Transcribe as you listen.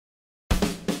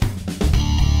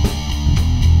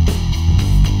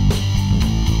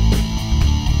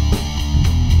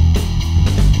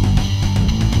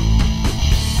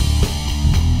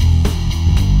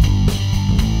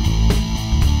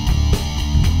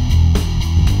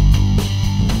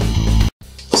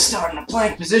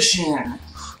plank position.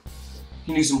 You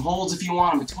can do some holds if you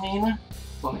want in between,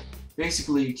 but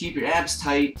basically you keep your abs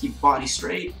tight, keep your body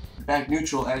straight, back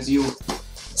neutral as you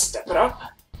step it up.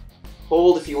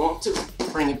 Hold if you want to,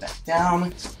 bring it back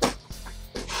down.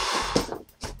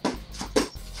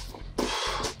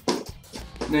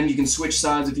 And then you can switch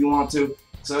sides if you want to.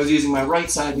 So I was using my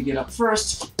right side to get up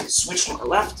first, switch to my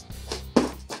left.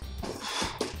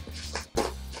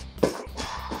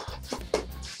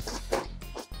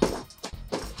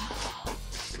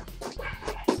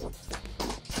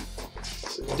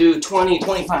 So do 20,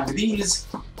 25 of these.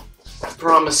 I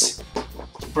promise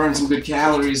burn some good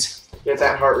calories, get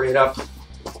that heart rate up.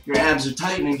 Your abs are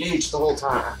tight and engaged the whole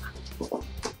time.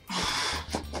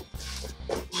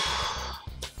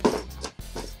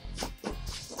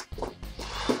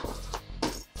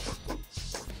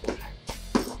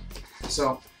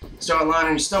 So, start lying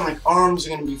on your stomach, arms are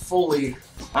going to be fully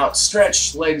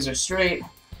outstretched, legs are straight,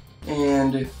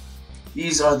 and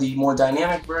these are the more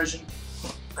dynamic version.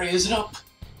 Raise it up,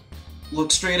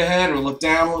 look straight ahead or look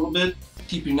down a little bit,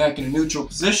 keep your neck in a neutral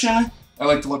position. I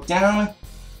like to look down,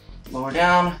 lower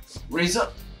down, raise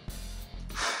up.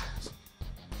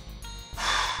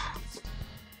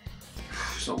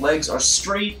 So legs are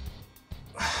straight,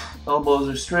 elbows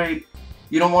are straight.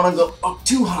 You don't want to go up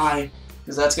too high,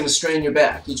 because that's going to strain your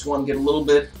back. Each one get a little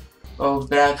bit of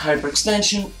back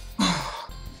hyperextension.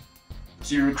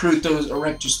 So you recruit those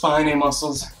erector spinae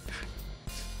muscles.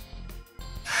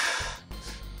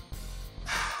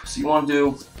 So you want to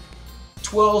do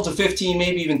 12 to 15,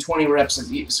 maybe even 20 reps of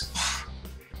these.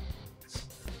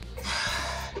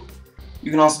 You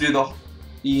can also do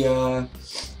the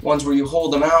ones where you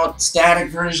hold them out, static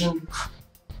version.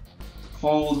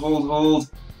 Hold.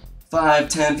 5,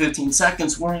 10, 15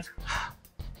 seconds worth.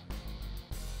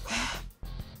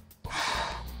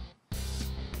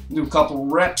 Do a couple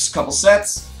reps, couple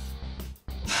sets.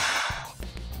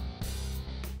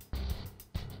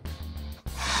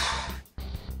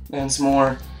 And some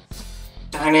more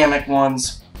dynamic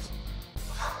ones.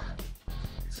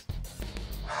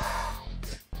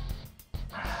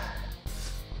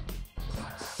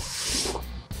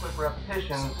 Quick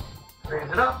repetitions. Raise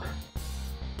it up.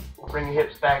 Bring your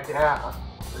hips back down.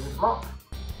 Raise them up.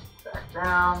 Back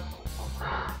down.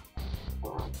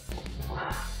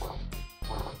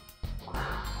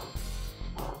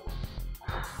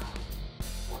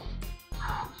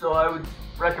 So I would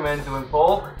recommend doing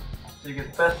both, so you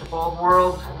get the best of both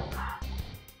worlds.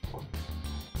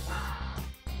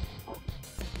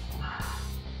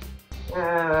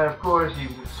 And of course you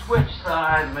would switch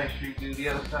sides, make sure you do the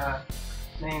other side.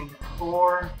 Same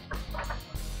before.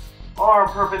 Arm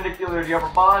perpendicular to the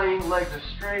upper body, legs are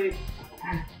straight.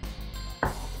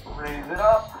 Raise it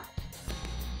up.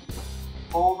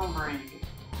 Hold and breathe.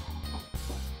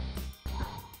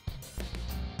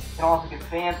 You can also get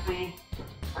fancy.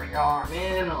 Bring your arm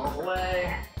in all the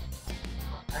way.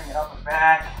 Bring it up and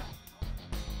back.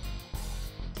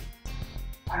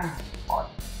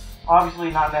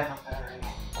 Obviously not necessary,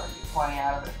 but you get plenty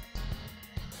out of it.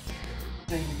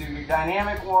 Then you do your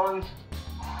dynamic ones.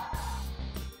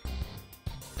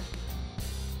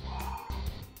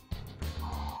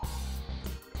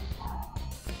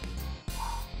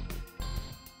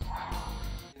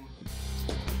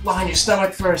 Lie on your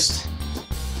stomach first.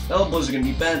 Elbows are going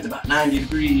to be bent about 90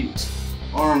 degrees.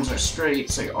 Arms are straight,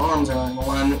 so your arms are in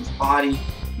alignment with your body.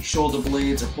 Your shoulder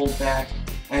blades are pulled back,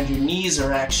 and your knees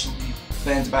are actually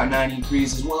bent about 90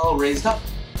 degrees as well, raised up.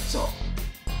 So,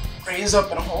 raise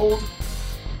up and hold.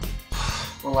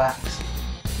 Relax.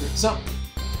 Raise up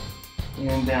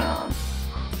and down.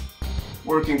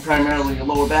 Working primarily your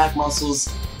lower back muscles,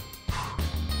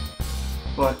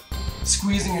 but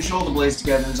squeezing your shoulder blades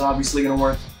together is obviously going to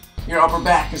work your upper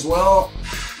back as well.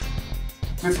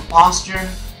 Good for posture.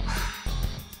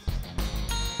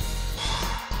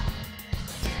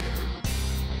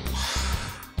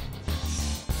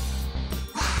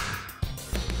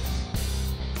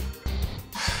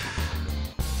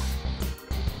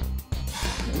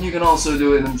 And you can also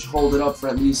do it and hold it up for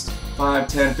at least 5,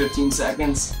 10, 15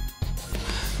 seconds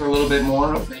for a little bit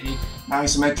more of a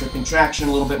isometric contraction,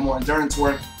 a little bit more endurance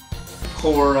work,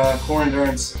 core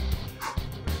endurance.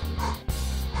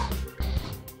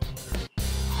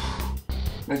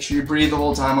 Make sure you breathe the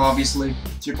whole time, obviously,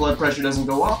 so your blood pressure doesn't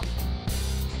go up.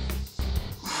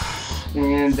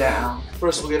 And down.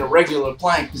 First, we'll get a regular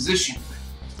plank position.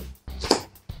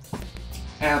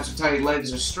 Abs are tight,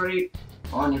 legs are straight,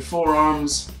 on your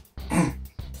forearms.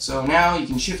 So now you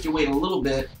can shift your weight a little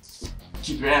bit.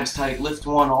 Keep your abs tight, lift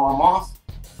one arm off.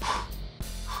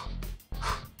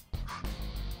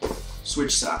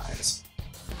 Switch sides.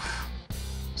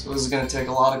 So this is going to take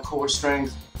a lot of core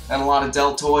strength and a lot of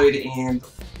deltoid and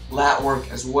lat work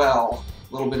as well.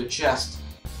 A little bit of chest.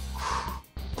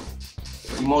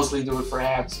 You mostly do it for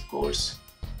abs, of course.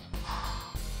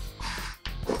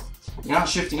 You're not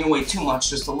shifting your weight too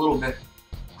much, just a little bit.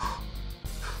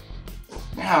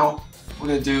 Now, we're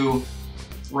going to do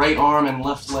right arm and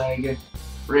left leg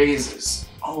raises.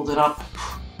 Hold it up.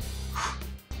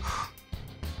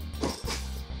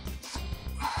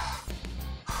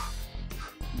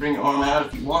 Bring your arm out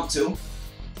if you want to,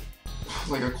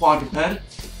 like a quadruped.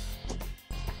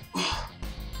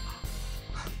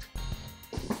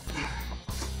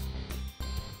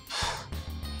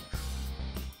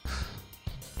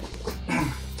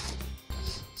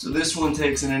 So this one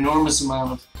takes an enormous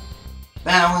amount of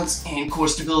balance and core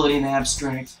stability and ab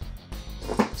strength.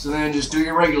 So then just do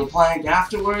your regular plank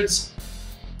afterwards.